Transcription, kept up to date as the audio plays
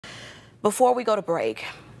Before we go to break,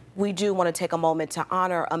 we do want to take a moment to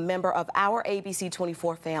honor a member of our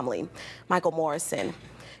ABC24 family, Michael Morrison.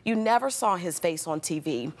 You never saw his face on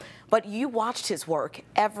TV, but you watched his work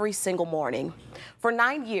every single morning. For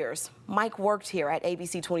 9 years, Mike worked here at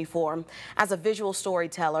ABC24 as a visual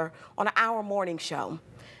storyteller on our morning show.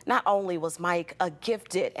 Not only was Mike a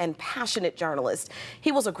gifted and passionate journalist,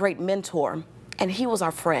 he was a great mentor, and he was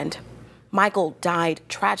our friend. Michael died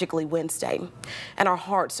tragically Wednesday, and our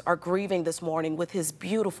hearts are grieving this morning with his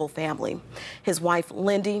beautiful family, his wife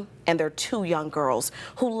Lindy and their 2 young girls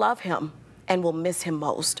who love him and will miss him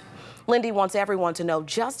most. Lindy wants everyone to know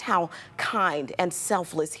just how kind and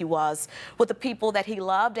selfless he was with the people that he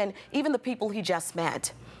loved and even the people he just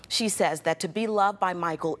met. She says that to be loved by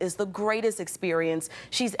Michael is the greatest experience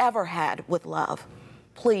she's ever had with love.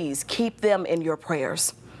 Please keep them in your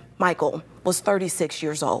prayers. Michael was 36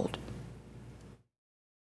 years old.